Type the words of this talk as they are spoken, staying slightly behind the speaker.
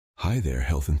Hi there,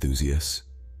 health enthusiasts.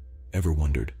 Ever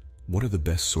wondered, what are the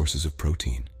best sources of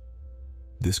protein?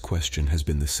 This question has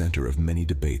been the center of many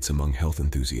debates among health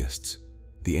enthusiasts.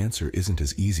 The answer isn't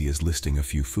as easy as listing a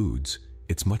few foods.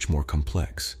 It's much more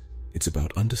complex. It's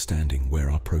about understanding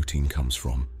where our protein comes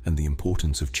from and the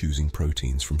importance of choosing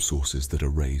proteins from sources that are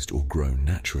raised or grown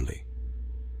naturally.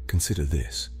 Consider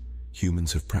this.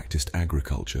 Humans have practiced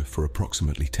agriculture for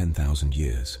approximately 10,000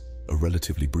 years, a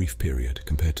relatively brief period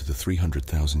compared to the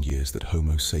 300,000 years that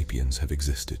Homo sapiens have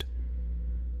existed.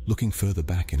 Looking further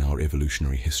back in our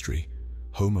evolutionary history,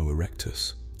 Homo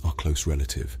erectus, our close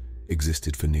relative,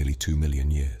 existed for nearly 2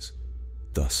 million years.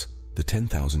 Thus, the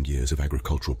 10,000 years of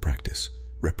agricultural practice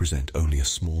represent only a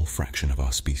small fraction of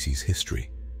our species' history,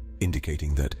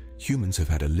 indicating that humans have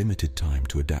had a limited time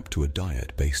to adapt to a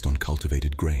diet based on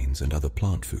cultivated grains and other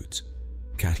plant foods.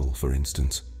 Cattle, for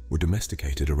instance, were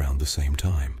domesticated around the same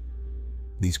time.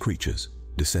 These creatures,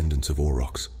 descendants of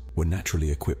aurochs, were naturally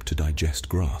equipped to digest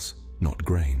grass, not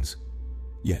grains.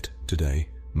 Yet, today,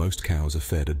 most cows are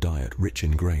fed a diet rich in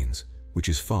grains, which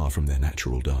is far from their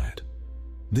natural diet.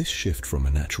 This shift from a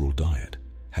natural diet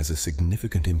has a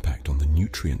significant impact on the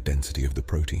nutrient density of the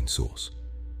protein source.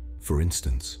 For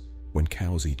instance, when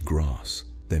cows eat grass,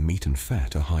 their meat and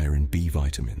fat are higher in B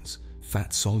vitamins,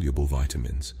 fat-soluble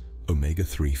vitamins,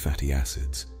 omega-3 fatty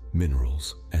acids,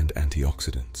 minerals, and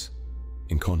antioxidants.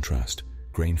 In contrast,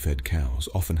 grain-fed cows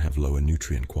often have lower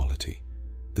nutrient quality.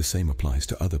 The same applies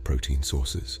to other protein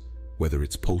sources. Whether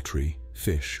it's poultry,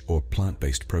 fish, or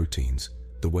plant-based proteins,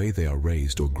 the way they are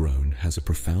raised or grown has a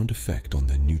profound effect on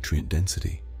their nutrient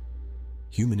density.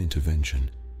 Human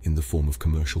intervention, in the form of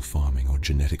commercial farming or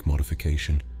genetic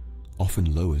modification,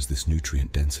 often lowers this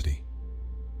nutrient density.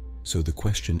 So the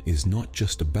question is not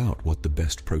just about what the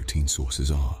best protein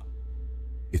sources are.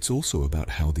 It's also about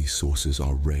how these sources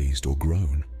are raised or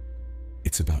grown.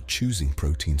 It's about choosing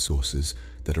protein sources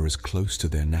that are as close to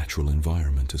their natural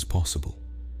environment as possible.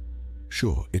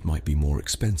 Sure, it might be more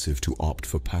expensive to opt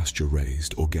for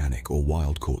pasture-raised, organic, or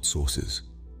wild-caught sources.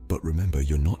 But remember,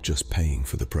 you're not just paying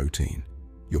for the protein.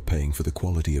 You're paying for the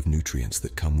quality of nutrients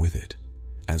that come with it.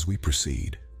 As we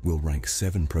proceed, we'll rank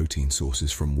 7 protein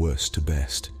sources from worst to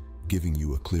best, giving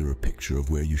you a clearer picture of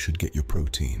where you should get your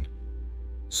protein.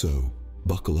 So,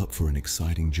 buckle up for an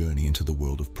exciting journey into the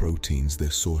world of proteins,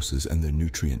 their sources, and their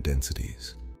nutrient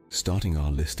densities. Starting our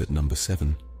list at number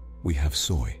 7, we have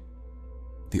soy.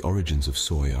 The origins of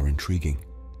soy are intriguing,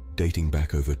 dating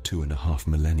back over 2.5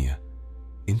 millennia.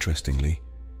 Interestingly,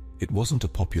 it wasn't a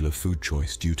popular food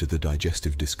choice due to the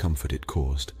digestive discomfort it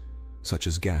caused, such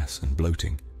as gas and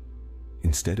bloating.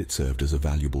 Instead, it served as a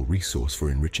valuable resource for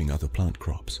enriching other plant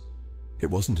crops. It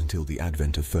wasn't until the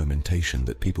advent of fermentation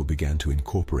that people began to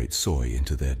incorporate soy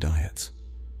into their diets.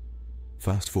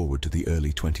 Fast forward to the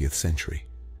early 20th century,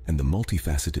 and the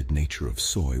multifaceted nature of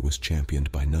soy was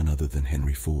championed by none other than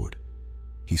Henry Ford.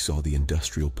 He saw the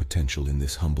industrial potential in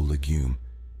this humble legume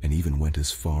and even went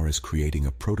as far as creating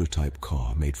a prototype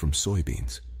car made from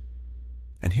soybeans.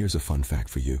 And here's a fun fact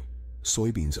for you.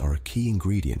 Soybeans are a key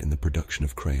ingredient in the production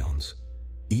of crayons.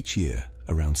 Each year,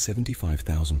 around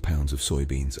 75,000 pounds of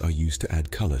soybeans are used to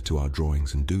add color to our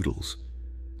drawings and doodles.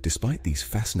 Despite these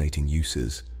fascinating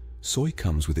uses, soy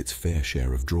comes with its fair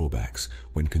share of drawbacks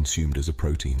when consumed as a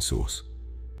protein source.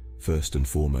 First and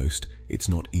foremost, it's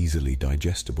not easily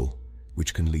digestible,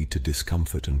 which can lead to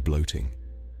discomfort and bloating.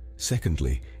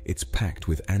 Secondly, it's packed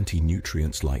with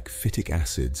anti-nutrients like phytic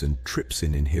acids and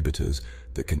trypsin inhibitors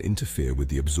that can interfere with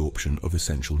the absorption of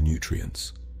essential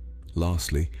nutrients.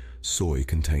 Lastly, soy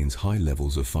contains high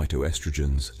levels of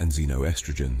phytoestrogens and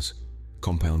xenoestrogens,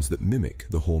 compounds that mimic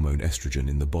the hormone estrogen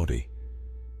in the body.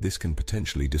 This can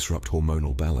potentially disrupt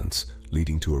hormonal balance,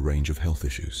 leading to a range of health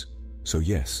issues. So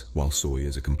yes, while soy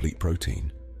is a complete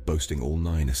protein, boasting all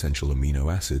 9 essential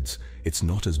amino acids, it's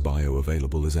not as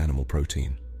bioavailable as animal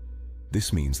protein.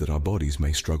 This means that our bodies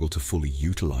may struggle to fully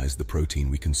utilize the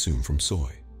protein we consume from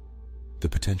soy. The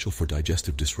potential for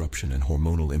digestive disruption and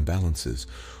hormonal imbalances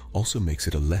also makes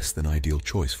it a less than ideal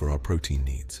choice for our protein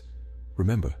needs.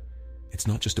 Remember, it's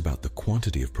not just about the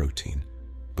quantity of protein,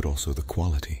 but also the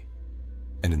quality.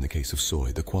 And in the case of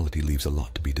soy, the quality leaves a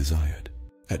lot to be desired.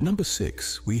 At number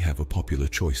 6, we have a popular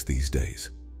choice these days: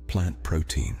 plant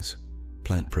proteins.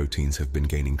 Plant proteins have been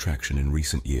gaining traction in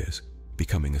recent years,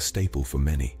 becoming a staple for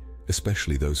many,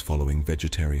 especially those following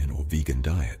vegetarian or vegan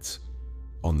diets.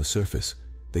 On the surface,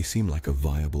 they seem like a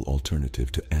viable alternative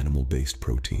to animal-based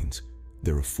proteins.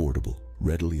 They're affordable,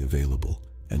 readily available,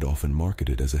 and often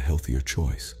marketed as a healthier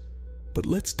choice. But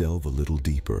let's delve a little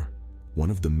deeper.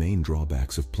 One of the main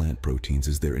drawbacks of plant proteins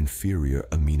is their inferior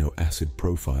amino acid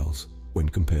profiles when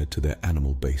compared to their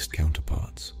animal-based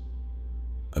counterparts.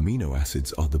 Amino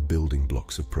acids are the building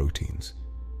blocks of proteins,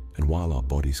 and while our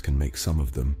bodies can make some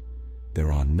of them,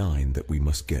 there are 9 that we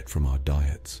must get from our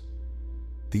diets.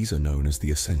 These are known as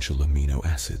the essential amino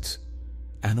acids.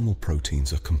 Animal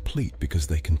proteins are complete because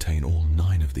they contain all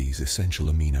 9 of these essential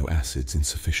amino acids in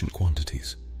sufficient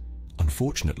quantities.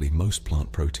 Unfortunately, most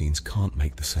plant proteins can't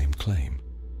make the same claim.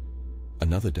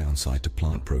 Another downside to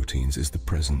plant proteins is the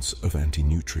presence of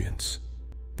anti-nutrients.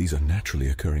 These are naturally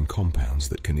occurring compounds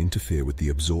that can interfere with the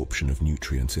absorption of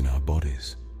nutrients in our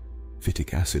bodies.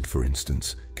 Phytic acid, for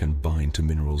instance, can bind to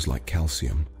minerals like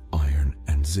calcium, iron,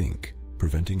 and zinc,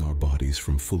 preventing our bodies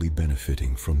from fully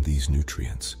benefiting from these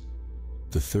nutrients.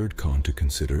 The third con to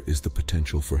consider is the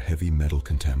potential for heavy metal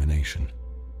contamination.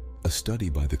 A study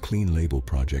by the Clean Label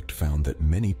Project found that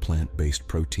many plant-based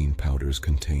protein powders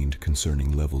contained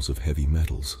concerning levels of heavy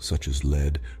metals such as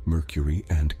lead, mercury,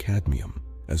 and cadmium,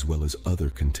 as well as other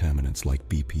contaminants like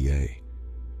BPA.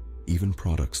 Even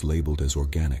products labeled as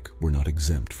organic were not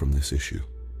exempt from this issue.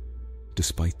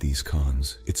 Despite these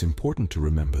cons, it's important to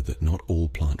remember that not all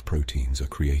plant proteins are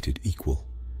created equal.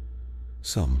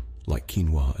 Some, like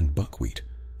quinoa and buckwheat,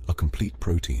 are complete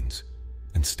proteins,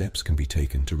 and steps can be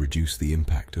taken to reduce the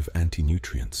impact of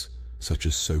anti-nutrients, such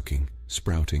as soaking,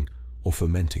 sprouting, or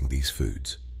fermenting these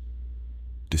foods.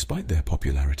 Despite their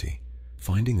popularity,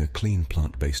 finding a clean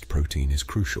plant-based protein is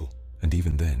crucial, and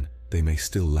even then, they may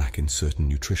still lack in certain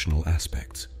nutritional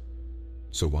aspects.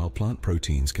 So while plant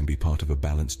proteins can be part of a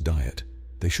balanced diet,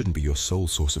 they shouldn't be your sole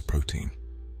source of protein,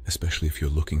 especially if you're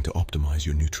looking to optimize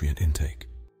your nutrient intake.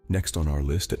 Next on our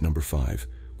list at number 5,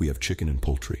 we have chicken and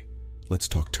poultry. Let's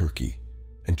talk turkey,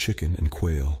 and chicken and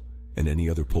quail, and any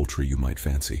other poultry you might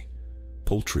fancy.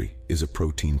 Poultry is a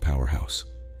protein powerhouse.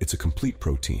 It's a complete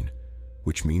protein,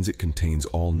 which means it contains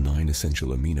all 9 essential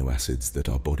amino acids that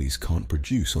our bodies can't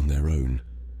produce on their own.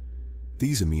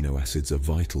 These amino acids are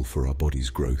vital for our body's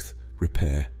growth,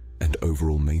 repair, and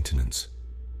overall maintenance.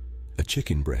 A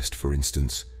chicken breast, for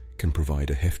instance, can provide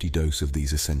a hefty dose of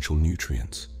these essential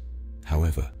nutrients.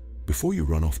 However, before you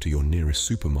run off to your nearest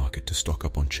supermarket to stock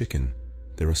up on chicken,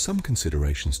 there are some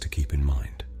considerations to keep in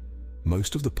mind.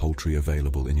 Most of the poultry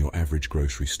available in your average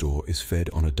grocery store is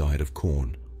fed on a diet of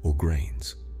corn or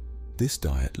grains. This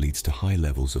diet leads to high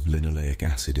levels of linoleic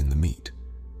acid in the meat,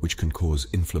 which can cause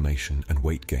inflammation and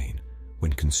weight gain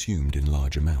when consumed in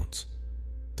large amounts.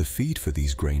 The feed for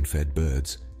these grain-fed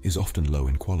birds is often low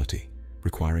in quality,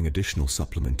 requiring additional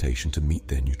supplementation to meet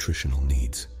their nutritional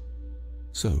needs.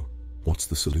 So, what's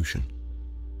the solution?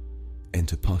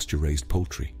 Enter pasture-raised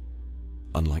poultry.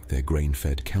 Unlike their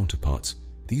grain-fed counterparts,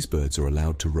 these birds are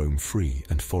allowed to roam free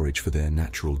and forage for their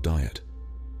natural diet.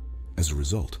 As a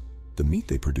result, the meat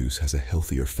they produce has a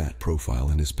healthier fat profile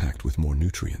and is packed with more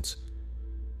nutrients.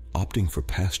 Opting for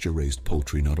pasture-raised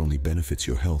poultry not only benefits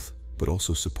your health, but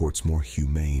also supports more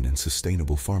humane and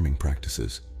sustainable farming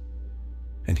practices.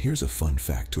 And here's a fun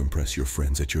fact to impress your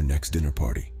friends at your next dinner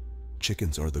party.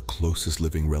 Chickens are the closest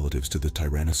living relatives to the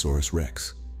Tyrannosaurus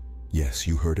rex. Yes,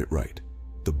 you heard it right.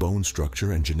 The bone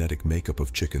structure and genetic makeup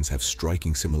of chickens have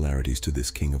striking similarities to this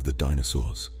king of the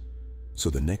dinosaurs. So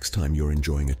the next time you're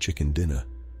enjoying a chicken dinner,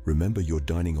 remember you're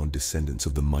dining on descendants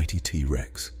of the mighty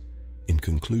T-Rex. In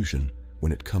conclusion,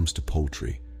 when it comes to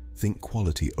poultry, think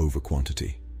quality over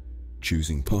quantity.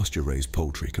 Choosing pasture-raised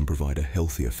poultry can provide a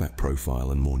healthier fat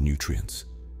profile and more nutrients,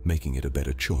 making it a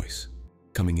better choice.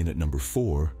 Coming in at number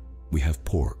 4, we have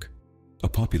pork. A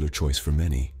popular choice for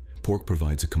many, pork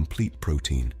provides a complete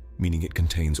protein, meaning it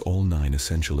contains all 9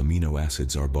 essential amino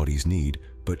acids our bodies need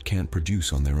but can't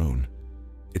produce on their own.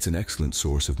 It's an excellent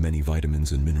source of many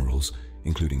vitamins and minerals,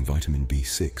 including vitamin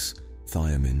B6,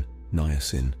 thiamine,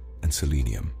 niacin, and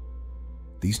selenium.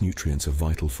 These nutrients are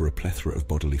vital for a plethora of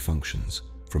bodily functions,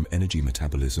 from energy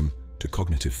metabolism to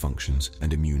cognitive functions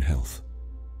and immune health.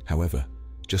 However,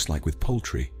 just like with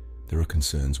poultry, there are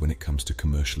concerns when it comes to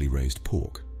commercially raised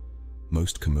pork.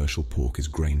 Most commercial pork is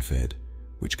grain-fed,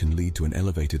 which can lead to an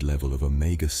elevated level of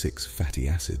omega-6 fatty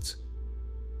acids.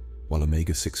 While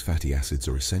omega-6 fatty acids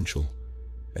are essential,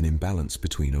 an imbalance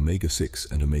between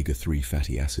omega-6 and omega-3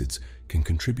 fatty acids can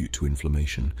contribute to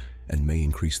inflammation and may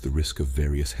increase the risk of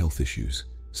various health issues,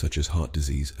 such as heart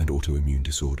disease and autoimmune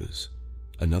disorders.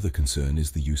 Another concern is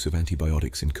the use of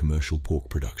antibiotics in commercial pork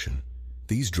production.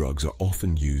 These drugs are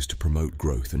often used to promote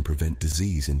growth and prevent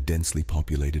disease in densely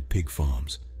populated pig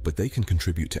farms, but they can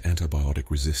contribute to antibiotic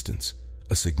resistance,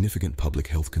 a significant public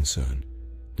health concern.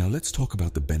 Now let's talk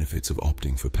about the benefits of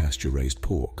opting for pasture-raised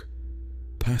pork.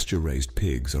 Pasture-raised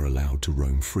pigs are allowed to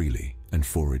roam freely and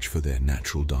forage for their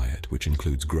natural diet, which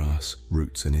includes grass,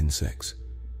 roots, and insects.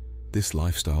 This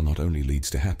lifestyle not only leads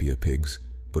to happier pigs,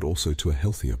 but also to a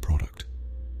healthier product.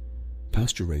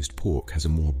 Pasture-raised pork has a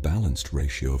more balanced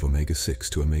ratio of omega-6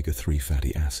 to omega-3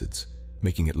 fatty acids,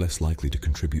 making it less likely to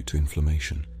contribute to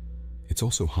inflammation. It's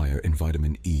also higher in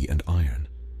vitamin E and iron.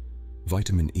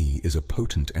 Vitamin E is a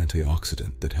potent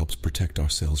antioxidant that helps protect our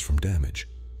cells from damage,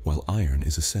 while iron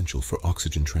is essential for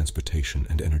oxygen transportation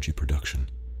and energy production.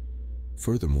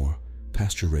 Furthermore,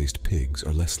 pasture-raised pigs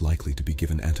are less likely to be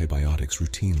given antibiotics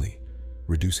routinely,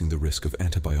 reducing the risk of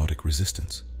antibiotic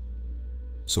resistance.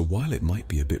 So while it might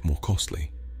be a bit more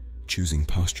costly, choosing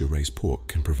pasture-raised pork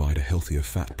can provide a healthier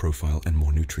fat profile and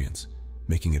more nutrients,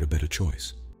 making it a better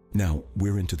choice. Now,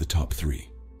 we're into the top 3.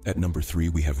 At number 3,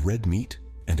 we have red meat,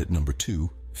 and at number 2,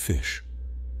 fish.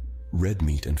 Red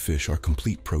meat and fish are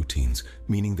complete proteins,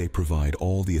 meaning they provide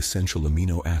all the essential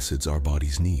amino acids our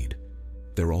bodies need.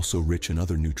 They're also rich in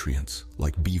other nutrients,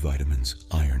 like B vitamins,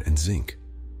 iron, and zinc.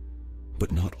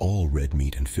 But not all red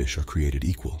meat and fish are created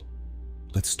equal.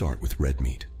 Let's start with red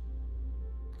meat.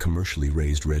 Commercially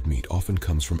raised red meat often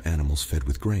comes from animals fed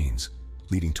with grains,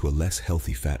 leading to a less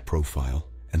healthy fat profile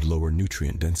and lower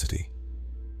nutrient density.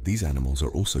 These animals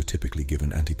are also typically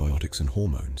given antibiotics and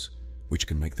hormones, which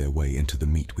can make their way into the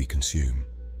meat we consume.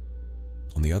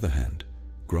 On the other hand,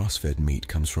 grass-fed meat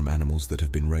comes from animals that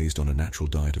have been raised on a natural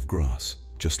diet of grass,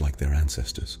 just like their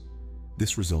ancestors.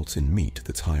 This results in meat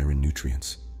that's higher in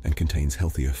nutrients and contains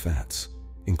healthier fats,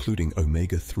 including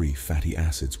omega-3 fatty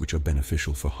acids, which are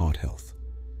beneficial for heart health.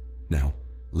 Now,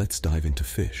 let's dive into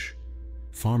fish.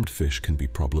 Farmed fish can be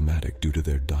problematic due to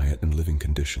their diet and living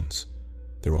conditions.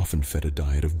 They're often fed a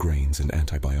diet of grains and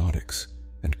antibiotics,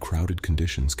 and crowded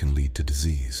conditions can lead to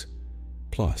disease.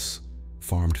 Plus,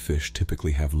 farmed fish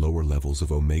typically have lower levels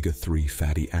of omega-3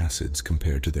 fatty acids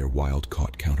compared to their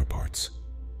wild-caught counterparts.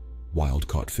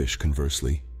 Wild-caught fish,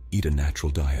 conversely, eat a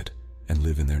natural diet and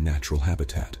live in their natural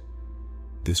habitat.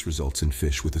 This results in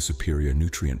fish with a superior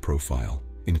nutrient profile,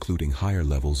 including higher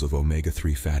levels of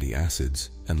omega-3 fatty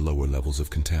acids and lower levels of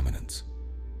contaminants.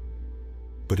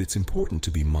 But it's important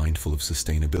to be mindful of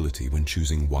sustainability when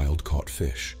choosing wild-caught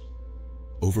fish.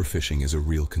 Overfishing is a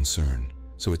real concern,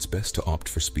 so it's best to opt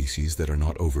for species that are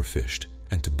not overfished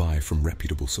and to buy from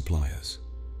reputable suppliers.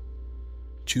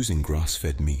 Choosing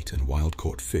grass-fed meat and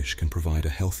wild-caught fish can provide a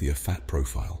healthier fat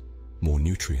profile, more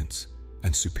nutrients,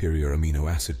 and superior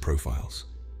amino acid profiles,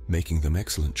 making them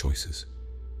excellent choices.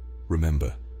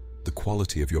 Remember, the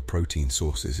quality of your protein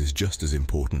sources is just as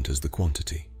important as the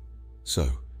quantity. So,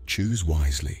 choose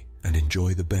wisely and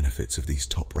enjoy the benefits of these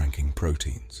top-ranking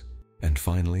proteins. And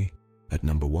finally, at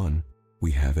number 1,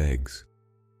 we have eggs.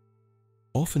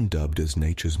 Often dubbed as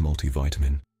nature's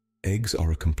multivitamin, eggs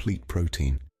are a complete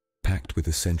protein packed with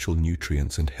essential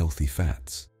nutrients and healthy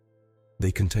fats.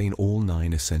 They contain all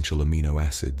 9 essential amino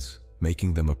acids,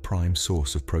 making them a prime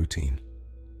source of protein.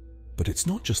 But it's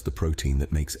not just the protein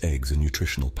that makes eggs a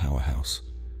nutritional powerhouse.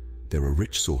 They're a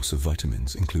rich source of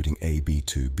vitamins including A,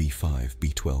 B2, B5,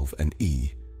 B12, and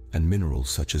E, and minerals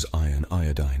such as iron,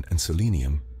 iodine, and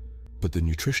selenium. But the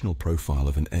nutritional profile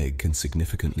of an egg can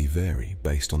significantly vary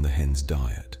based on the hen's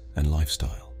diet and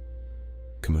lifestyle.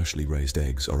 Commercially raised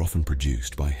eggs are often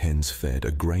produced by hens fed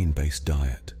a grain-based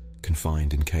diet,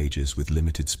 confined in cages with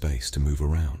limited space to move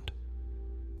around.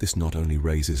 This not only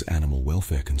raises animal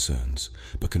welfare concerns,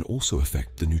 but can also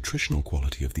affect the nutritional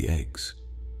quality of the eggs.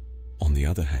 On the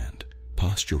other hand,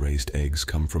 pasture-raised eggs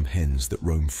come from hens that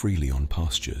roam freely on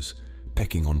pastures,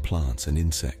 pecking on plants and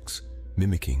insects,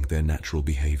 mimicking their natural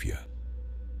behavior.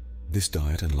 This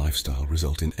diet and lifestyle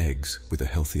result in eggs with a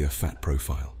healthier fat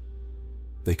profile.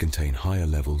 They contain higher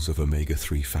levels of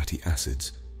omega-3 fatty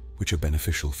acids, which are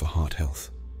beneficial for heart health.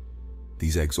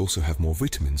 These eggs also have more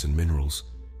vitamins and minerals,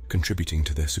 contributing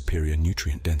to their superior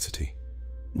nutrient density.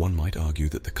 One might argue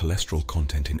that the cholesterol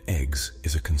content in eggs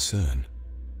is a concern.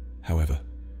 However,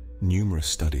 numerous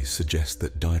studies suggest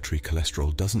that dietary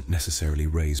cholesterol doesn't necessarily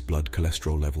raise blood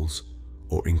cholesterol levels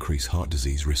or increase heart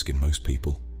disease risk in most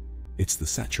people. It's the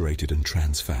saturated and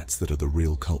trans fats that are the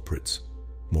real culprits.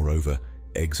 Moreover,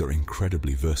 eggs are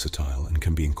incredibly versatile and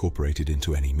can be incorporated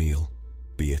into any meal.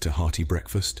 Be it a hearty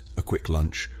breakfast, a quick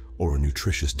lunch, or a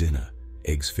nutritious dinner,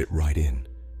 eggs fit right in,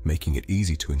 making it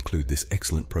easy to include this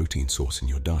excellent protein source in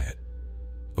your diet.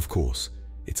 Of course,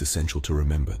 it's essential to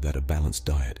remember that a balanced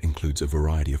diet includes a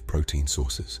variety of protein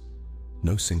sources.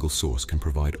 No single source can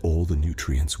provide all the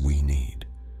nutrients we need.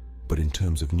 But in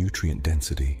terms of nutrient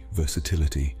density,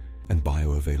 versatility, and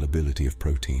bioavailability of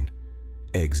protein,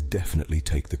 eggs definitely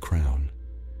take the crown.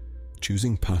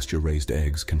 Choosing pasture-raised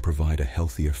eggs can provide a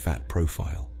healthier fat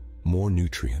profile, more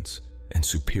nutrients, and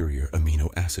superior amino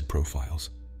acid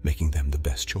profiles, making them the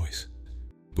best choice.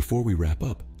 Before we wrap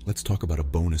up, let's talk about a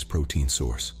bonus protein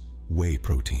source, whey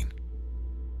protein.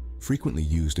 Frequently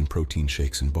used in protein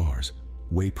shakes and bars,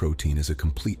 Whey protein is a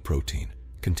complete protein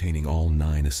containing all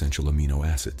 9 essential amino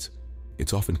acids.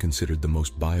 It's often considered the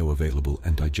most bioavailable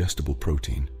and digestible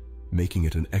protein, making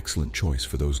it an excellent choice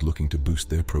for those looking to boost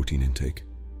their protein intake.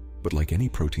 But like any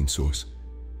protein source,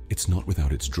 it's not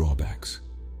without its drawbacks.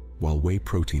 While whey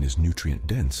protein is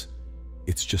nutrient-dense,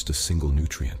 it's just a single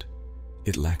nutrient.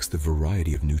 It lacks the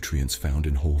variety of nutrients found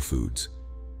in whole foods.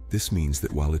 This means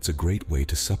that while it's a great way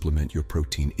to supplement your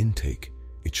protein intake,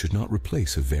 it should not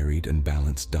replace a varied and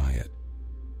balanced diet.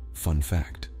 Fun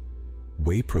fact: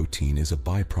 whey protein is a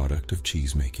byproduct of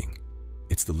cheese making.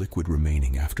 It's the liquid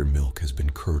remaining after milk has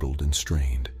been curdled and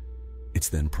strained. It's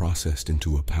then processed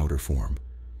into a powder form,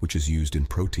 which is used in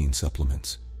protein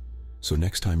supplements. So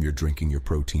next time you're drinking your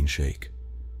protein shake,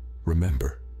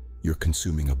 remember, you're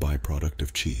consuming a byproduct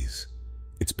of cheese.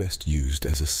 It's best used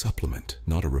as a supplement,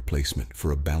 not a replacement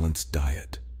for a balanced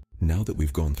diet. Now that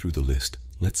we've gone through the list,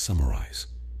 let's summarize.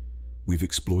 We've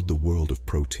explored the world of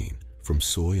protein, from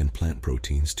soy and plant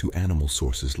proteins to animal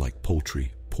sources like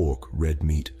poultry, pork, red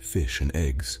meat, fish, and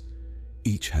eggs.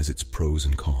 Each has its pros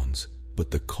and cons,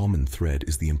 but the common thread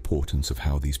is the importance of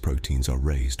how these proteins are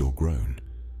raised or grown.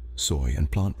 Soy and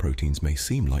plant proteins may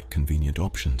seem like convenient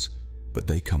options, but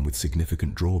they come with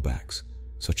significant drawbacks,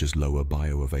 such as lower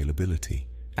bioavailability,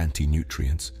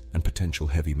 anti-nutrients, and potential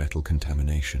heavy metal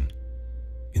contamination.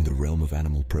 In the realm of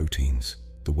animal proteins,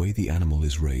 the way the animal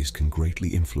is raised can greatly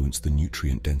influence the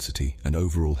nutrient density and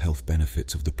overall health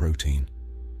benefits of the protein.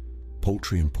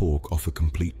 Poultry and pork offer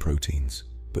complete proteins,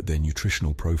 but their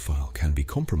nutritional profile can be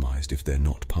compromised if they're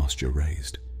not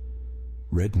pasture-raised.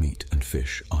 Red meat and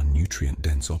fish are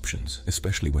nutrient-dense options,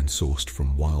 especially when sourced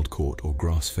from wild-caught or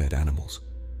grass-fed animals.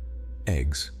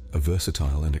 Eggs, a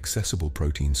versatile and accessible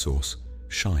protein source,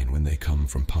 shine when they come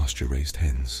from pasture-raised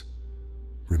hens.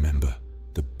 Remember,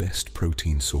 the best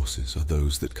protein sources are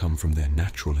those that come from their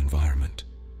natural environment,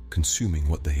 consuming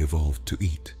what they evolved to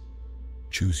eat.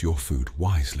 Choose your food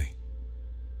wisely.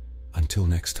 Until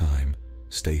next time,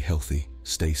 stay healthy,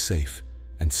 stay safe,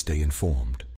 and stay informed.